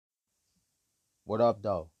What up,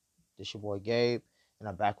 though? This your boy Gabe, and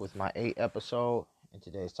I'm back with my 8th episode. And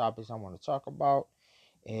today's topics I want to talk about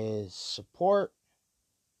is support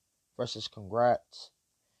versus congrats.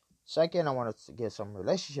 Second, I want to give some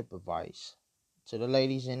relationship advice to the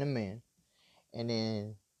ladies and the men. And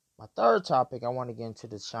then my third topic, I want to get into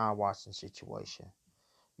the Deshaun Watson situation.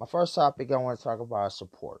 My first topic I want to talk about is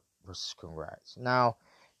support versus congrats. Now,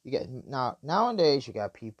 nowadays you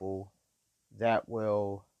got people that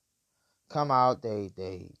will come out, they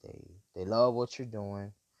love what you're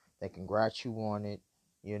doing. They congratulate you on it.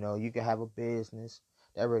 You know, you can have a business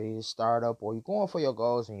that ready to start up, or you're going for your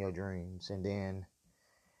goals and your dreams, and then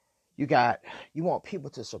you want people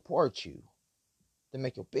to support you to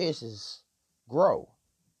make your business grow.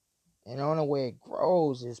 And the only way it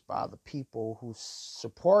grows is by the people who's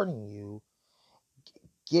supporting you,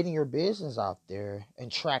 getting your business out there, and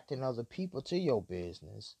attracting other people to your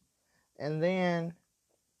business. And then,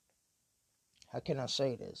 how can I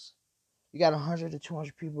say this? You got 100 to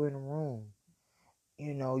 200 people in the room.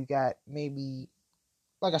 You know, you got maybe,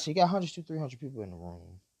 like I said, you got 100 to 300 people in the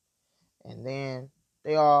room. And then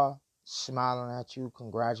they all smiling at you,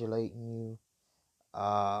 congratulating you.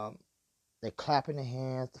 They clapping their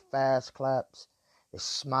hands, the fast claps. They're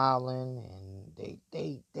smiling, and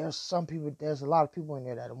there's a lot of people in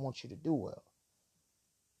there that want you to do well.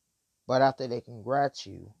 But after they congratulate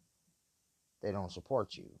you, they don't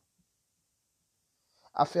support you.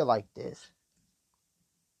 I feel like this.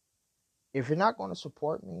 If you're not going to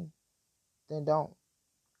support me, then don't.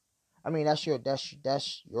 I mean, that's your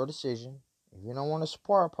decision. If you don't want to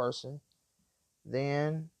support a person,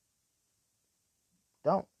 then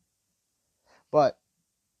don't. But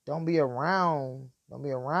don't be around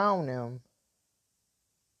them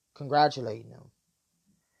congratulating them.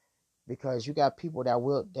 Because you got people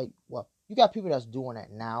you got people that's doing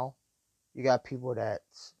that now. You got people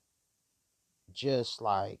that's just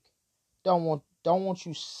like don't want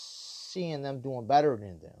you seeing them doing better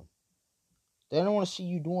than them. They don't want to see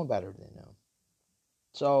you doing better than them.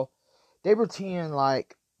 So they pretend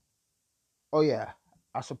like, oh yeah,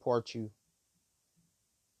 I support you.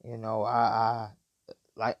 You know, I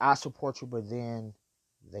support you, but then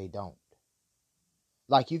they don't.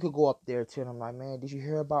 Like, you could go up there to them like, man, did you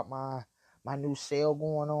hear about my new sale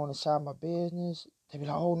going on inside my business? They be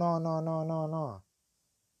like, oh no.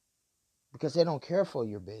 Because they don't care for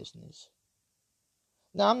your business.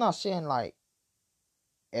 Now, I'm not saying like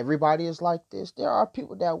everybody is like this. There are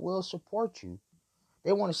people that will support you.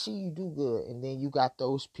 They want to see you do good. And then you got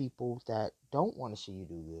those people that don't want to see you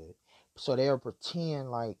do good. So they'll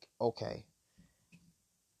pretend like, okay,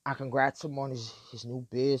 I congrats him on his new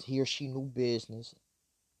biz, he or she new business,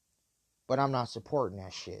 but I'm not supporting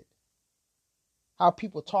that shit. How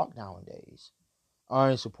people talk nowadays.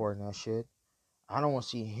 I ain't supporting that shit. I don't want to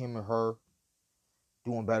see him or her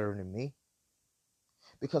doing better than me.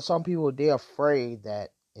 Because some people, they're afraid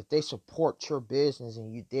that if they support your business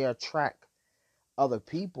and they attract other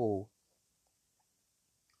people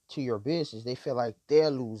to your business, they feel like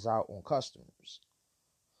they'll lose out on customers.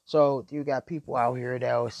 So you got people out here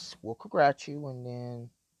that will congratulate you, and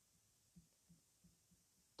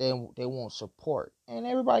then they won't support. And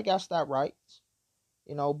everybody got that right,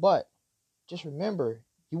 you know. But just remember,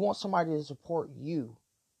 you want somebody to support you,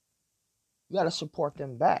 you got to support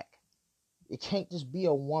them back. It can't just be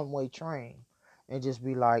a one-way train and just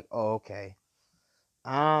be like, oh, okay,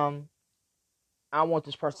 I want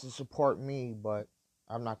this person to support me, but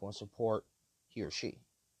I'm not going to support he or she.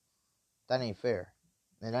 That ain't fair.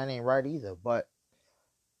 And that ain't right either. But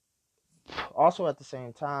also at the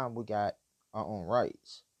same time, we got our own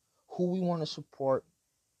rights. Who we want to support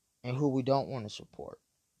and who we don't want to support.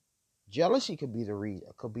 Jealousy could be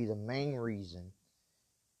the main reason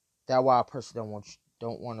that why a person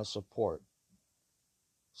don't want to support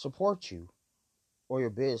you or your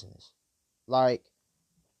business. Like,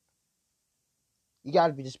 you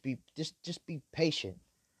gotta be patient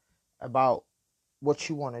about what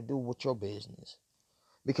you want to do with your business,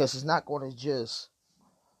 because it's not going to just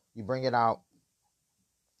you bring it out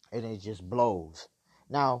and it just blows.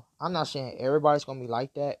 Now, I'm not saying everybody's gonna be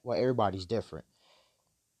like that. Well, everybody's different.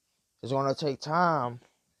 It's gonna take time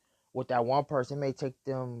with that one person. It may take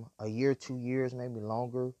them a year, 2 years, maybe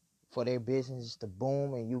longer for their business to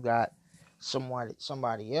boom, and you got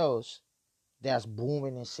somebody else that's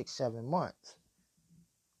booming in 6-7 months.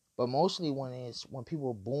 But mostly when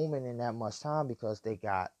people booming in that much time, because they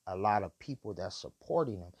got a lot of people that's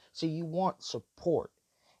supporting them. So you want support,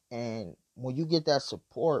 and when you get that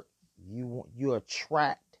support, you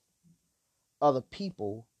attract other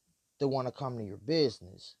people that want to come to your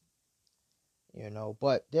business.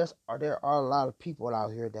 But there are a lot of people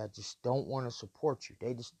out here that just don't want to support you.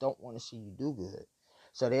 They just don't want to see you do good.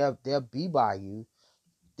 So they'll be by you.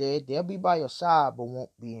 They'll be by your side, but won't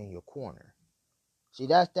be in your corner. See,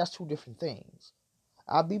 that's two different things.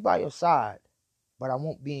 I'll be by your side, but I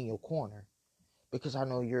won't be in your corner because I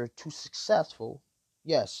know you're too successful.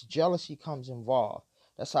 Yes, jealousy comes involved.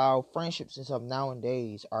 That's how friendships and stuff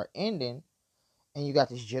nowadays are ending. And you got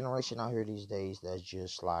this generation out here these days that's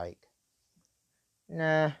just like,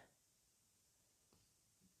 nah,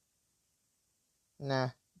 nah,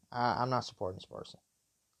 I'm not supporting this person.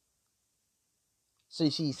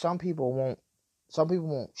 See, some people won't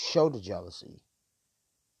show the jealousy,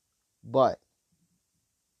 but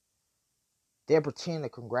they'll pretend to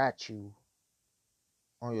congratulate you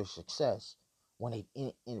on your success when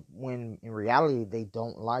when in reality they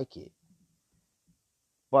don't like it.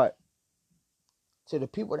 But to the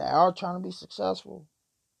people that are trying to be successful,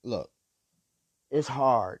 look, it's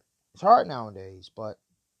hard. It's hard nowadays, but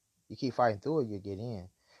you keep fighting through it, you get in.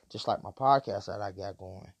 Just like my podcast that I got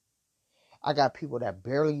going. I got people that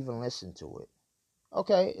barely even listen to it.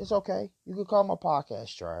 Okay, it's okay. You can call my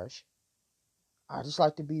podcast trash. I just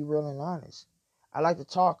like to be real and honest. I like to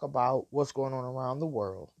talk about what's going on around the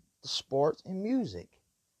world, the sports and music.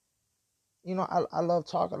 I love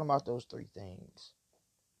talking about those three things.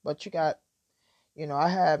 But you got, I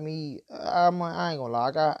had me. I ain't gonna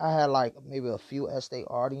lie. I had like maybe a few estate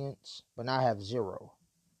audience, but now I have zero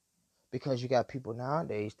because you got people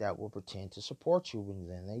nowadays that will pretend to support you and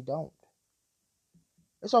then they don't.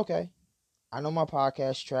 It's okay. I know my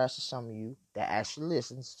podcast trash to some of you that actually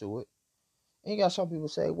listens to it. And you got some people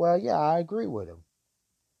say, well, yeah, I agree with him.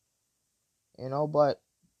 But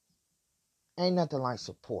ain't nothing like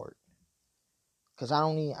support. Cause I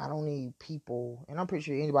don't need people, and I'm pretty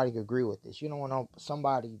sure anybody could agree with this. You don't want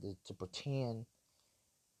somebody to pretend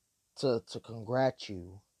to congratulate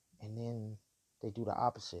you, and then they do the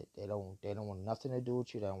opposite. They don't want nothing to do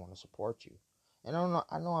with you. They don't want to support you. And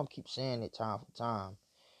I know I'm keep saying it time for time,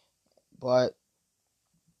 but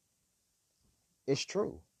it's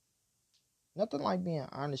true. Nothing like being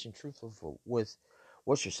honest and truthful with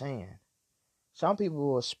what you're saying. Some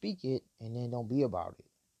people will speak it and then don't be about it.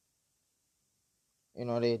 They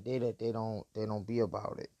don't be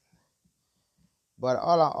about it. But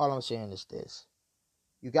all I'm saying is this: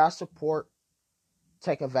 you got support,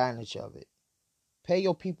 take advantage of it. Pay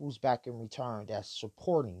your peoples back in return that's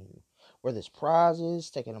supporting you, whether it's prizes,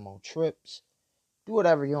 taking them on trips, do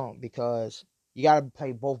whatever you want because you got to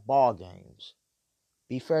play both ball games.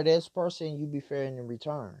 Be fair to this person, you be fair in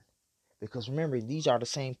return. Because remember, these are the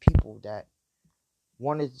same people that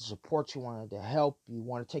wanted to support you, wanted to help you,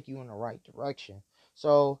 want to take you in the right direction.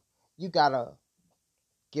 So you gotta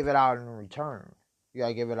give it out in return. You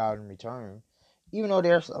gotta give it out in return. Even though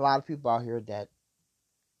there's a lot of people out here that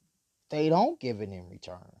they don't give it in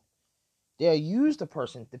return. They'll use the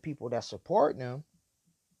people that support them,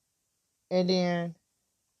 and then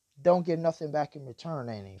don't get nothing back in return.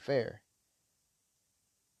 That ain't fair.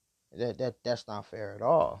 That's not fair at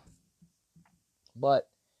all. But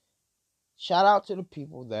shout out to the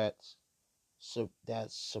people that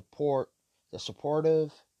support, that's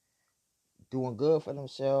supportive, doing good for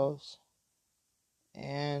themselves,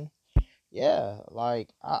 and yeah, like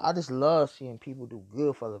I just love seeing people do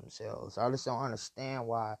good for themselves. I just don't understand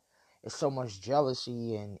why it's so much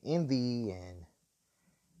jealousy and envy and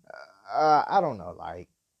I don't know. Like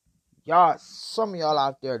some of y'all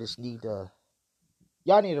out there just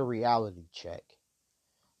y'all need a reality check.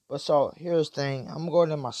 But so here's the thing. I'm going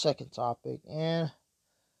to my second topic, and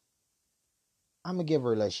I'm gonna give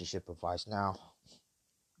relationship advice. Now,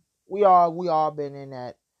 we all been in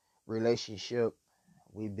that relationship.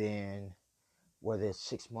 We've been, whether it's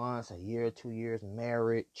 6 months, a year, 2 years,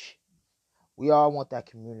 marriage. We all want that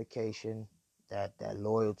communication, that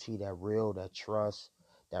loyalty, that trust,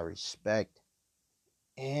 that respect.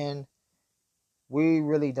 And we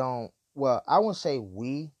really don't, well, I wouldn't say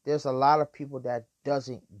there's a lot of people that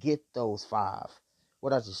doesn't get those five.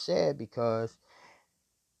 What I just said, because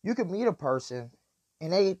you can meet a person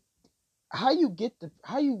and how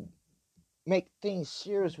you make things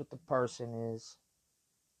serious with the person is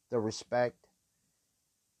the respect.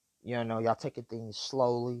 Y'all taking things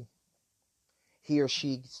slowly. He or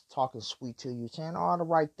she's talking sweet to you, saying all the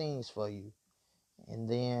right things for you. And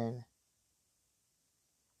then,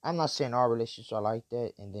 I'm not saying all relationships are like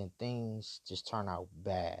that, and then things just turn out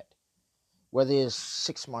bad. Whether it's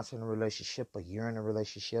 6 months in a relationship, a year in a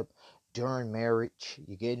relationship, during marriage,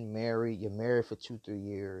 you're getting married, you're married for 2-3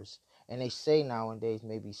 years. And they say nowadays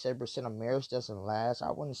maybe 7% of marriage doesn't last. I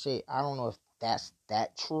don't know if that's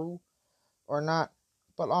that true or not.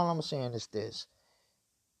 But all I'm saying is this.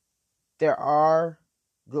 There are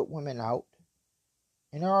good women out,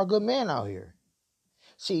 and there are good men out here.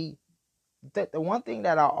 See, the one thing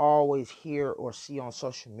that I always hear or see on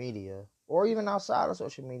social media, or even outside of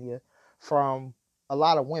social media, from a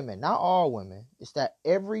lot of women, not all women, is that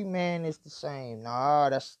every man is the same. Nah,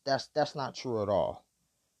 that's not true at all.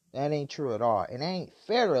 That ain't true at all. And it ain't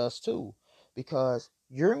fair to us too, because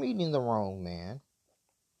you're meeting the wrong man.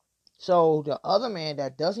 So the other man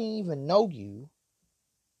that doesn't even know you,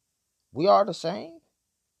 we are the same.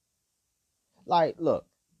 Like, look,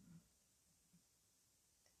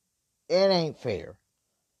 it ain't fair.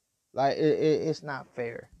 Like, it's not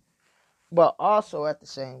fair. But also at the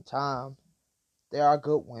same time, there are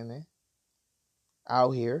good women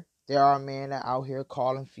out here. There are men that out here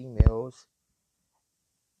calling females,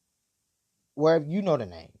 wherever you know the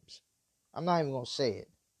names. I'm not even gonna say it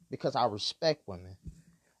because I respect women.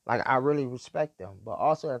 Like, I really respect them. But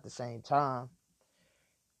also at the same time,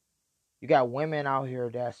 you got women out here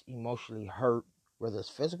that's emotionally hurt, whether it's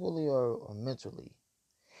physically or mentally,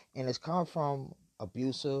 and it's come from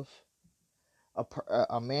abusive.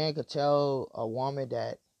 A man could tell a woman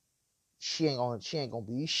that she ain't gonna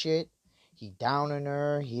be shit. He downing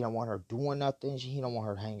her. He don't want her doing nothing. He don't want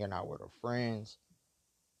her hanging out with her friends.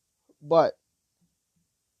 But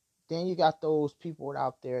then you got those people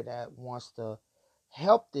out there that wants to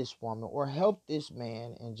help this woman or help this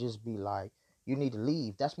man and just be like, you need to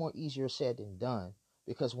leave. That's more easier said than done.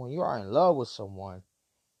 Because when you are in love with someone,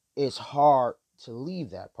 it's hard to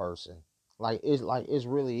leave that person. It's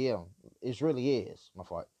really is. It really is, my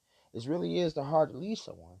fault. It really is the hard to leave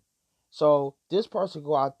someone. So this person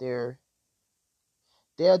go out there,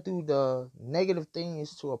 they'll do the negative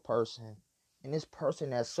things to a person, and this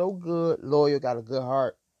person that's so good, loyal, got a good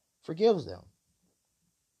heart, forgives them.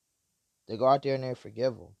 They go out there and they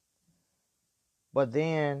forgive them. But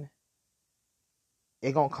then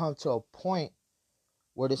it's gonna come to a point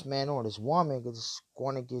where this man or this woman is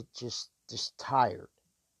going to get just tired.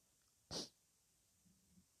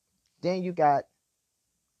 Then you got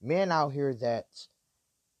men out here that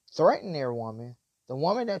threaten their woman, the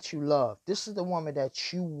woman that you love. This is the woman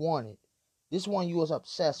that you wanted. This one you was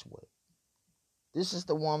obsessed with. This is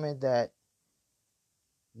the woman that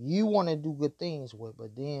you want to do good things with,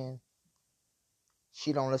 but then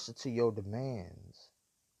she don't listen to your demands.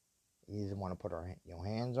 You either want to put your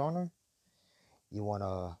hands on her, you want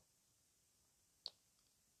to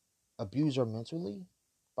abuse her mentally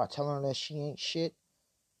by telling her that she ain't shit.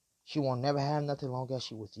 She won't never have nothing long as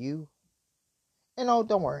she with you. And no,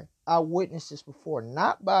 don't worry. I witnessed this before.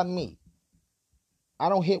 Not by me. I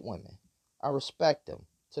don't hit women. I respect them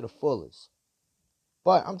to the fullest.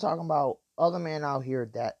 But I'm talking about other men out here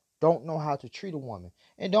that don't know how to treat a woman.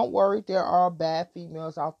 And don't worry, there are bad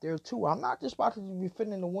females out there too. I'm not just about to be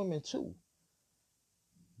defending the women too.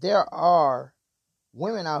 There are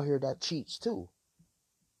women out here that cheats too.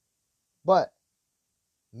 But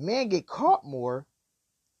men get caught more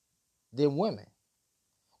than women.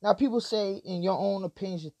 Now, people say, in your own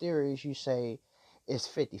opinions and theories, you say it's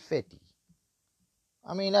 50-50.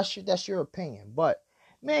 I mean, that's your opinion. But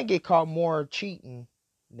men get caught more cheating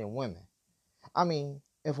than women. I mean,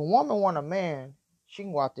 if a woman want a man, she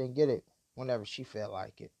can go out there and get it whenever she feel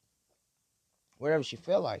like it. Whenever she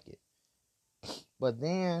feel like it. But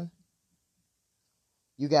then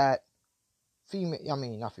you got you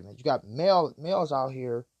got males out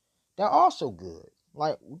here that are also good.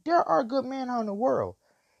 Like, there are good men out in the world.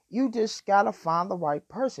 You just gotta find the right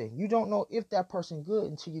person. You don't know if that person good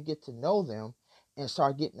until you get to know them and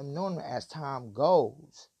start getting them known as time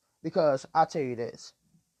goes. Because I'll tell you this.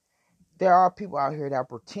 There are people out here that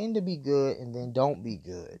pretend to be good and then don't be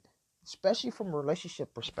good. Especially from a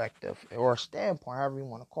relationship perspective or a standpoint, however you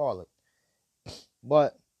want to call it.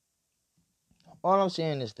 But all I'm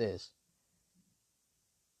saying is this.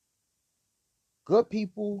 Good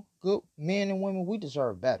people, good men and women, we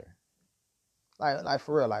deserve better. Like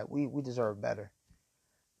for real, like we deserve better.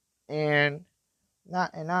 And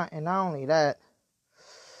not only that,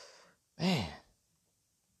 man,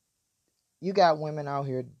 you got women out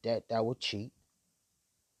here that will cheat.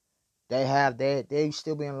 They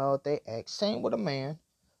still be in love with their ex. Same with a man.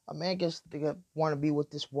 A man gets to want to be with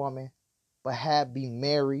this woman, but be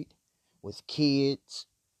married with kids.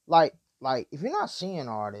 Like if you're not seeing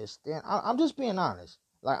all this, then I'm just being honest.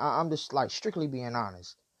 Like I'm just like strictly being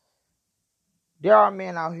honest. There are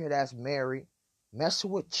men out here that's married, messing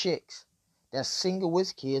with chicks, that's single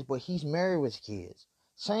with kids, but he's married with kids.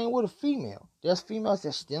 Same with a female. There's females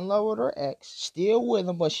that's still in love with her ex, still with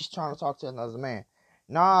him, but she's trying to talk to another man.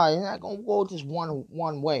 Nah, you're not gonna go just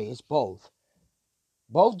one way. It's both.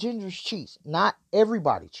 Both genders cheats. Not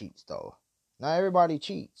everybody cheats, though. Not everybody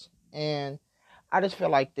cheats. And I just feel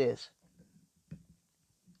like this.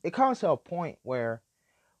 It comes to a point where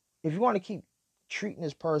if you want to keep treating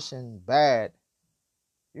this person bad,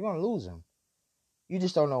 you're going to lose them. You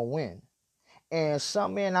just don't know when. And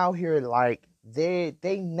some men out here, like, they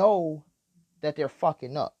know that they're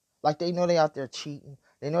fucking up. Like, they know they out there cheating.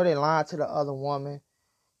 They know they lying to the other woman,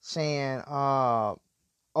 saying, oh,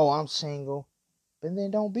 I'm single. But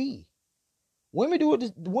then don't be. Women do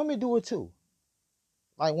it. Women do it too.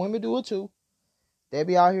 Like, women do it too. They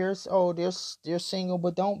be out here, oh, they're single,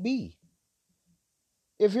 but don't be.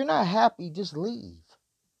 If you're not happy, just leave.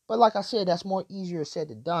 But like I said, that's more easier said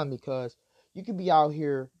than done, because you could be out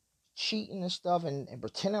here cheating and stuff and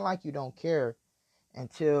pretending like you don't care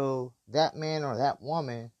until that man or that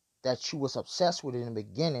woman that you was obsessed with in the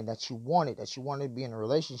beginning, that you wanted to be in a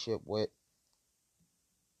relationship with,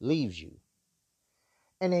 leaves you.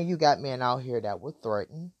 And then you got men out here that would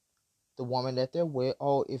threaten the woman that they're with.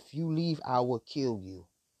 Oh, if you leave, I will kill you.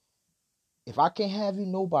 If I can't have you,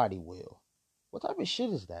 nobody will. What type of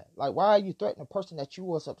shit is that? Like, why are you threatening a person that you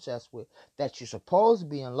was obsessed with, that you're supposed to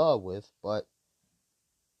be in love with, but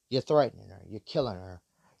you're threatening her, you're killing her,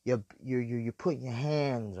 you're putting your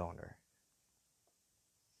hands on her?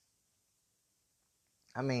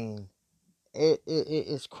 I mean,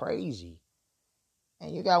 it's crazy.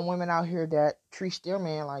 And you got women out here that treat their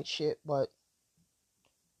man like shit,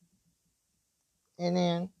 and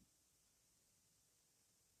then,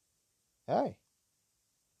 hey,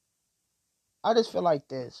 I just feel like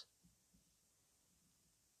this.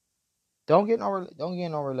 Don't get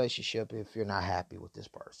in no relationship if you're not happy with this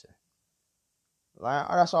person. Like,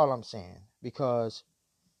 that's all I'm saying. Because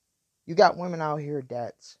you got women out here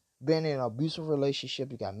that's been in an abusive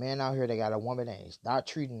relationship. You got men out here that got a woman that is not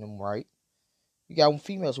treating them right. You got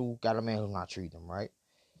females who got a man who's not treating them right.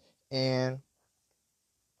 And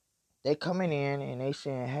they coming in and they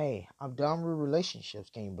saying, hey, I'm done with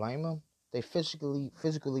relationships. Can you blame them? They physically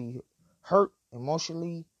hurt,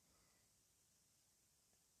 emotionally.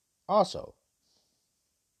 Also,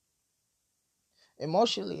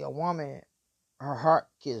 emotionally, a woman, her heart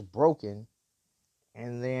gets broken,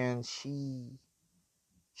 and then she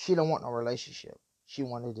don't want no relationship. She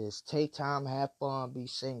wanted to just take time, have fun, be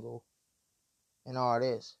single, and all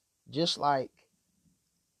this. Just like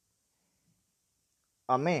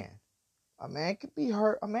a man. A man could be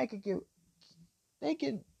hurt. A man could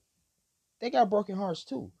they got broken hearts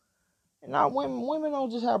too. And now women don't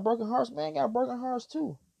just have broken hearts, men got broken hearts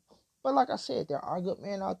too. But like I said, there are good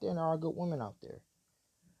men out there and there are good women out there.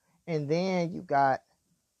 And then you got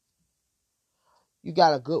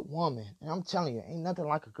a good woman. And I'm telling you, ain't nothing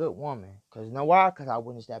like a good woman. Because you know why? Because I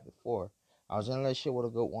witnessed that before. I was in a relationship with a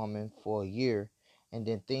good woman for a year, and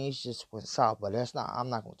then things just went south. But I'm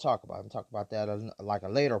not going to talk about it. I'm talking about that like a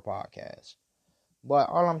later podcast. But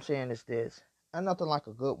all I'm saying is this. Ain't nothing like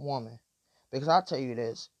a good woman. Because I'll tell you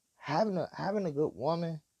this. Having a good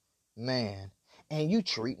woman, man, and you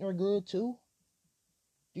treating her good too.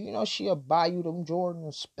 Do you know she'll buy you them Jordans,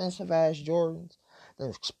 expensive ass Jordans, the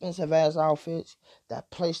expensive ass outfits,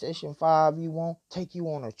 that PlayStation 5 you want, take you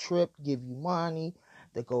on a trip, give you money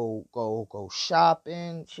to go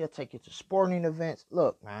shopping. She'll take you to sporting events.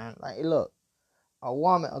 Look, man, look,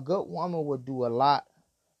 a good woman would do a lot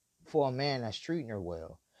for a man that's treating her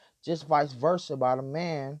well. Just vice versa about a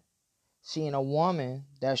man seeing a woman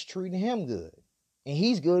that's treating him good. And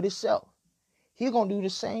he's good himself. He's gonna do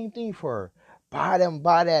the same thing for her. Buy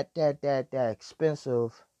that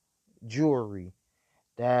expensive jewelry,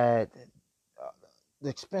 that the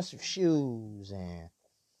expensive shoes, and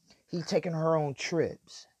he taking her on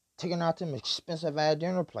trips, taking out them expensive ass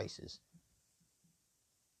dinner places.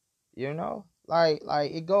 You know, like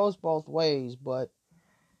it goes both ways. But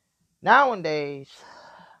nowadays,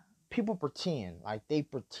 people pretend, like they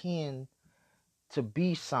pretend to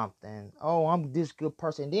be something. Oh, I'm this good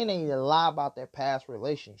person. Then they lie about their past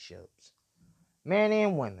relationships. Men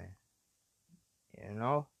and women. You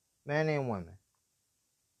know? Men and women.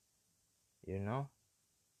 You know?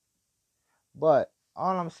 But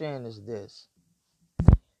all I'm saying is this.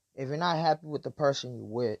 If you're not happy with the person you're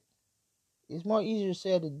with, it's more easier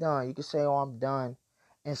said than done. You can say, oh, I'm done,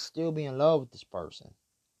 and still be in love with this person.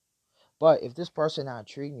 But if this person not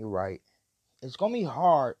treating you right, it's going to be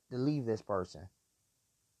hard to leave this person.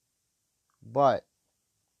 But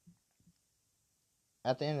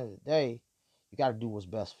at the end of the day, you got to do what's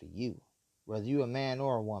best for you. Whether you're a man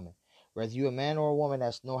or a woman. Whether you're a man or a woman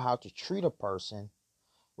that's know how to treat a person.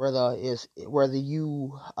 Whether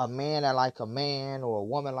you a man that like a man or a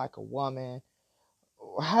woman like a woman.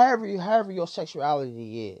 However your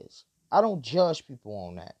sexuality is. I don't judge people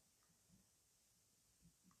on that.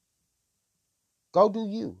 Go do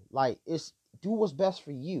you. Like, do what's best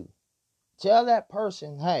for you. Tell that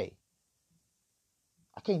person, hey,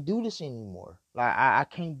 I can't do this anymore. Like, I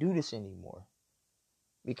can't do this anymore.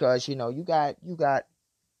 Because, you got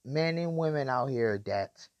men and women out here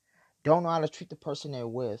that don't know how to treat the person they're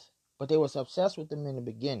with, but they was obsessed with them in the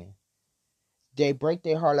beginning. They break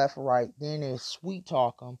their heart left and right, then they sweet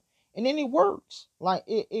talk them, and then it works. Like,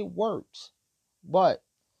 it works. But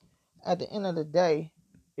at the end of the day,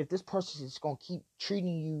 if this person is going to keep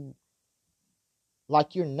treating you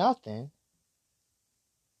like you're nothing,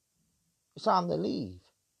 it's time to leave.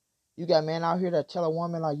 You got men out here that tell a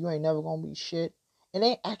woman like you ain't never gonna be shit, and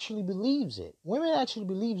they actually believes it. Women actually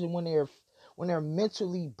believes it when they're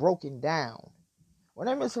mentally broken down. When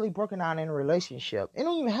they're mentally broken down in a relationship, it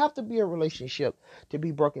don't even have to be a relationship to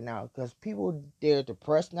be broken down, because people, they're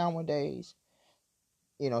depressed nowadays,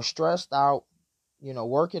 stressed out,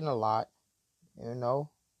 working a lot,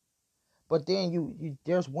 But then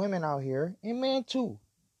there's women out here, and men too.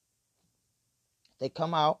 They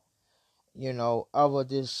come out, of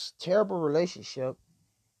this terrible relationship,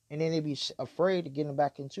 and then they be afraid of getting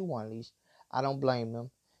back into one. At least I don't blame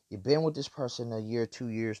them. You've been with this person a year, 2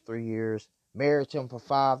 years, 3 years, married to them for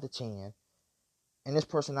 5 to 10, and this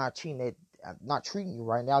person not treating you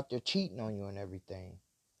right, out there cheating on you and everything.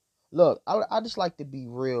 Look, I just like to be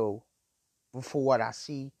real for what I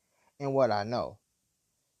see and what I know.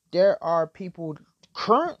 There are people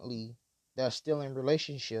currently that are still in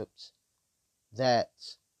relationships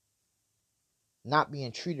that's not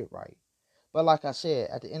being treated right. But like I said,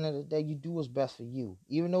 at the end of the day, you do what's best for you.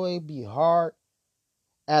 Even though it be hard,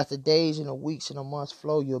 as the days and the weeks and the months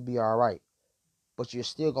flow, you'll be all right. But you're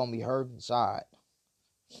still going to be hurt inside.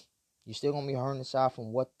 You're still going to be hurt inside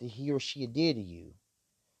from what he or she did to you.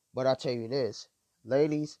 But I tell you this,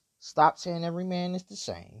 ladies, stop saying every man is the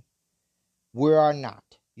same. We are not.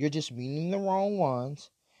 You're just meeting the wrong ones.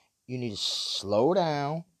 You need to slow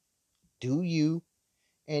down, do you,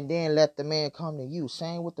 and then let the man come to you.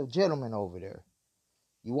 Same with the gentleman over there.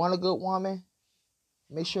 You want a good woman?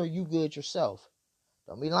 Make sure you good yourself.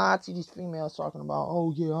 Don't be lying to these females talking about,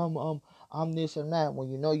 oh yeah, I'm this and that, when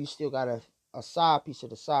you still got a side piece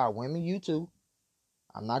of the side. Women, you too.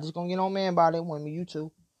 I'm not just gonna get on man about it. Women, you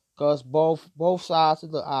too. Because both sides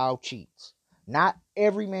of the aisle cheats. Not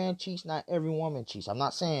every man cheats, not every woman cheats. I'm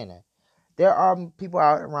not saying that. There are people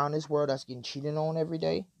out around this world that's getting cheated on every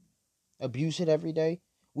day, abused every day.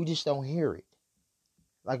 We just don't hear it.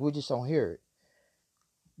 We just don't hear it.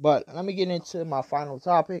 But let me get into my final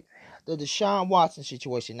topic, the Deshaun Watson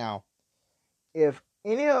situation. Now, if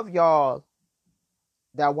any of y'all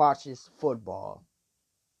that watches football,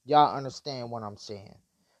 y'all understand what I'm saying.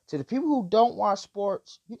 To the people who don't watch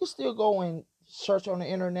sports, you can still go and search on the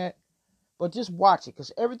internet, but just watch it,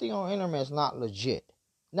 because everything on the internet is not legit.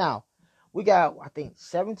 Now, we got, I think,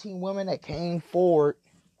 17 women that came forward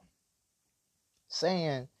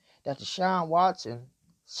saying that Deshaun Watson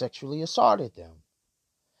sexually assaulted them.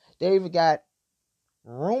 They even got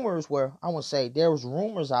rumors where, I want to say, there was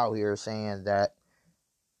rumors out here saying that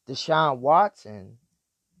Deshaun Watson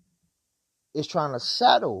is trying to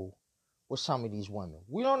settle with some of these women.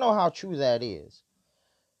 We don't know how true that is.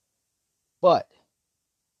 But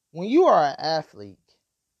when you are an athlete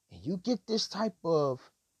and you get this type of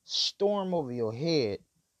storm over your head,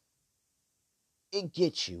 it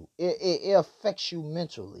gets you. It affects you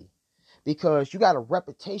mentally, because you got a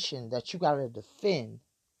reputation that you got to defend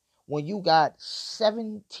when you got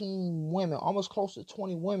 17 women, almost close to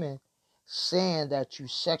 20 women, saying that you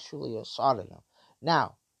sexually assaulted them.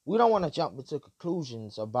 Now, we don't want to jump into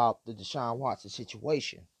conclusions about the Deshaun Watson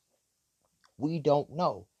situation. We don't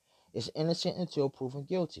know. It's innocent until proven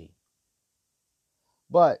guilty.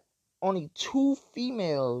 But only 2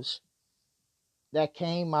 females that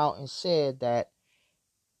came out and said that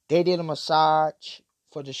they did a massage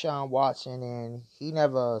for Deshaun Watson and he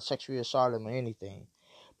never sexually assaulted them or anything.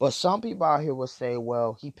 But some people out here will say,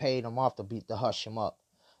 well, he paid them off to hush him up.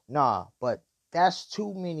 Nah, but that's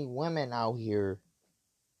too many women out here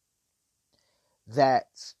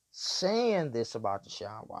that's saying this about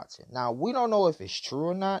Deshaun Watson. Now, we don't know if it's true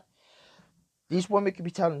or not. These women could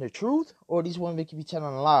be telling the truth, or these women could be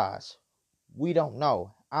telling lies. We don't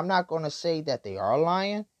know. I'm not going to say that they are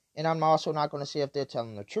lying, and I'm also not going to say if they're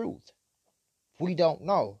telling the truth. We don't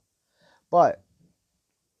know. But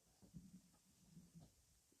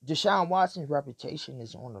Deshaun Watson's reputation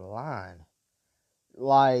is on the line.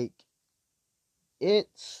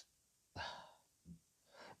 It's...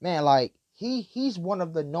 Man, he's one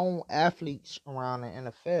of the known athletes around the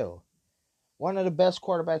NFL. One of the best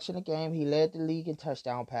quarterbacks in the game. He led the league in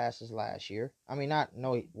touchdown passes last year. I mean,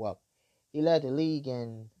 he led the league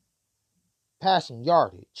in passing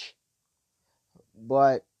yardage.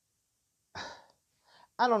 But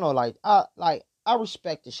I don't know, I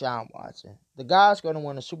respect Deshaun Watson. The guy's gonna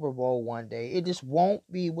win a Super Bowl one day. It just won't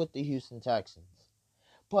be with the Houston Texans.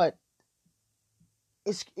 But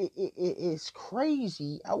it's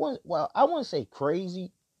crazy. I wouldn't say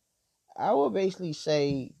crazy. I would basically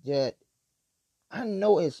say that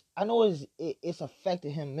it's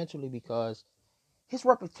affected him mentally because his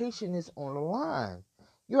reputation is on the line.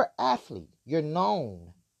 You're an athlete. You're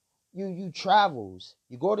known. You travels.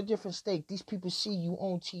 You go to different states. These people see you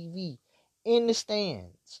on TV, in the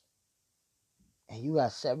stands, and you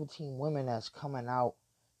got 17 women that's coming out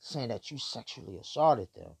saying that you sexually assaulted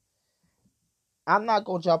them. I'm not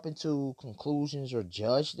gonna jump into conclusions or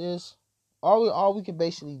judge this. All we can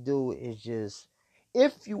basically do is just,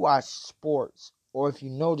 if you watch sports or if you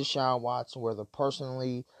know Deshaun Watson, whether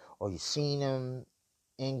personally or you've seen him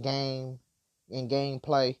in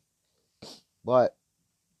gameplay, but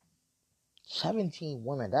 17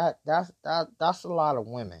 women, that's a lot of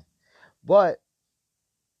women. But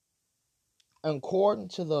according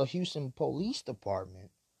to the Houston Police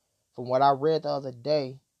Department, from what I read the other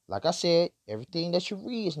day, like I said, everything that you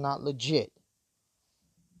read is not legit.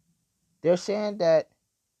 They're saying that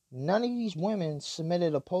none of these women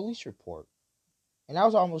submitted a police report. And that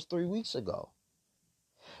was almost 3 weeks ago.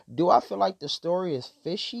 Do I feel like the story is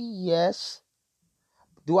fishy? Yes.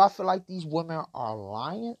 Do I feel like these women are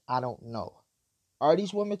lying? I don't know. Are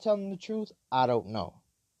these women telling the truth? I don't know.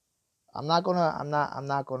 I'm not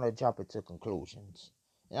gonna jump into conclusions.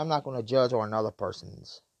 And I'm not gonna judge on another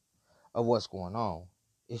person's of what's going on.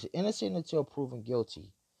 It's innocent until proven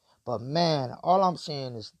guilty. But man, all I'm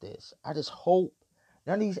saying is this. I just hope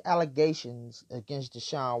none of these allegations against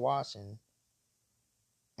Deshaun Watson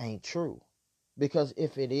ain't true. Because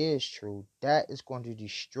if it is true, that is going to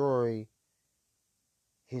destroy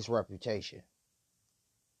his reputation.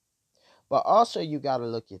 But also you got to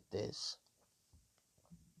look at this.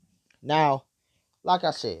 Now, like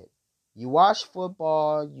I said, you watch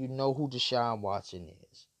football, you know who Deshaun Watson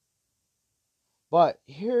is. But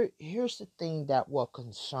here's the thing that what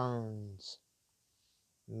concerns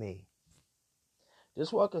me. This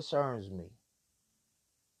is what concerns me.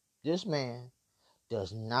 This man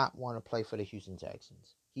does not want to play for the Houston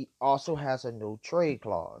Texans. He also has a no trade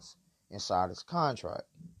clause inside his contract.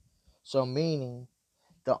 So meaning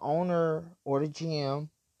the owner or the GM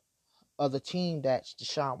of the team that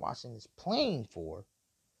Deshaun Watson is playing for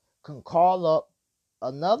can call up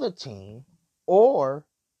another team, or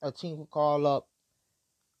a team can call up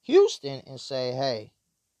Houston and say, hey,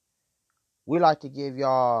 we like to give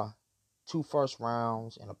y'all 2 first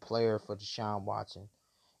rounds and a player for Deshaun Watson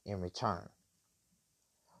in return.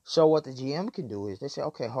 So what the GM can do is they say,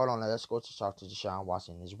 okay, hold on, let's go to talk to Deshaun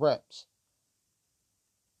Watson and his reps.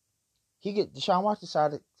 Deshaun Watson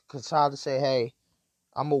decided to say, hey,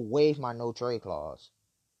 I'm gonna waive my no trade clause.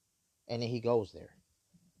 And then he goes there.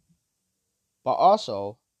 But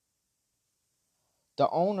also, the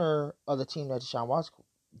owner of the team that Deshaun Watson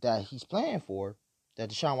that he's playing for, that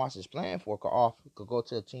Deshaun Watson is playing for, could go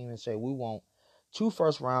to the team and say, we want 2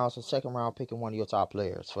 first rounds and second round picking one of your top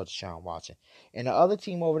players for Deshaun Watson. And the other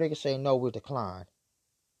team over there can say, no, we'll decline.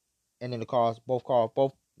 And then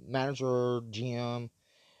both manager, GM,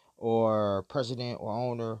 or president or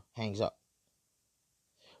owner hangs up.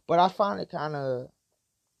 But I find it kind of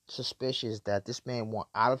suspicious that this man went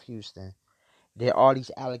out of Houston. That all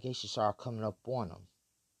these allegations are coming up on him.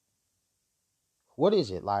 What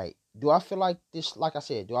is it? Like, do I feel like this, like I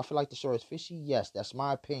said, do I feel like the story is fishy? Yes, that's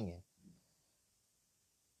my opinion.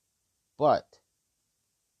 But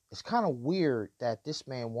it's kind of weird that this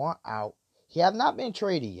man went out. He has not been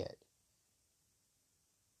traded yet.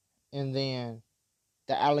 And then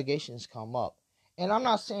the allegations come up. And I'm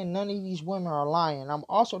not saying none of these women are lying. I'm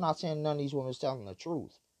also not saying none of these women are telling the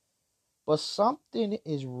truth. But something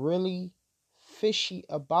is really fishy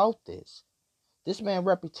about this. This man's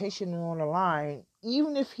reputation is on the line.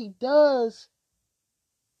 Even if he does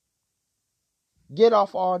get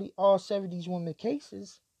off all 7 of these women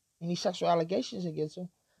cases and these sexual allegations against him,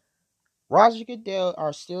 Roger Goodell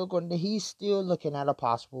he's still looking at a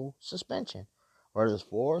possible suspension. Whether it's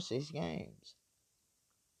 4 or 6 games.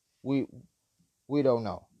 We don't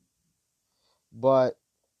know. But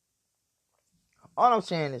all I'm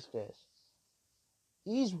saying is this.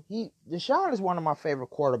 Deshaun is one of my favorite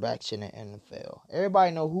quarterbacks in the NFL.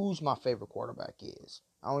 Everybody know who's my favorite quarterback is.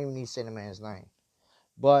 I don't even need to say the man's name.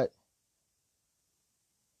 But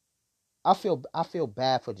I feel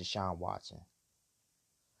bad for Deshaun Watson.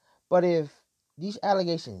 But if these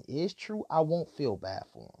allegations is true, I won't feel bad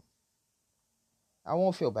for him. I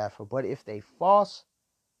won't feel bad for him. But if they false,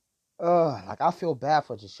 like I feel bad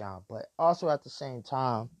for Deshaun. But also at the same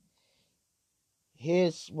time,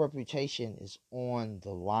 his reputation is on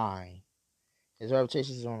the line. His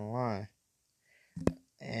reputation is on the line.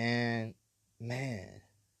 And man,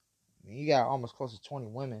 you got almost close to 20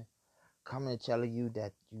 women coming to tell you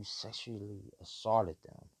that you sexually assaulted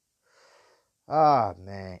them. Ah,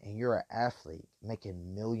 man, and you're an athlete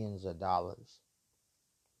making millions of dollars.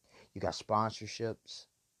 You got sponsorships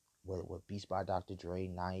with Beats by Dr. Dre,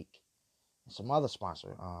 Nike, and some other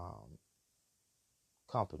sponsor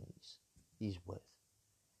companies he's with.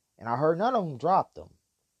 And I heard none of them dropped them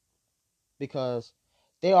because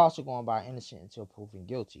they also going by innocent until proven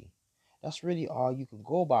guilty. That's really all you can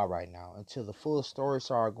go by right now until the full stories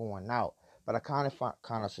start going out. But I kind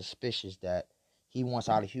of suspicious that he wants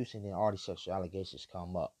out of Houston and all these sexual allegations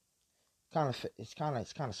come up. It's kind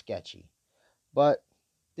of sketchy. But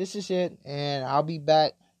this is it, and I'll be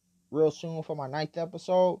back real soon for my 9th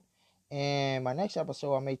episode. And my next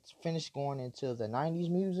episode, I may finish going into the 90s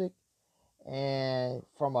music and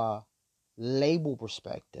from a label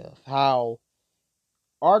perspective, how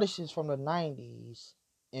artists from the 90s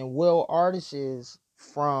and artists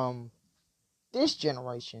from this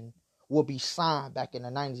generation will be signed back in the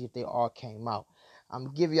 90s if they all came out. I'm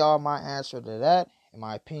going to give y'all my answer to that and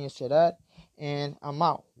my opinions to that, and I'm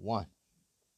out. 1.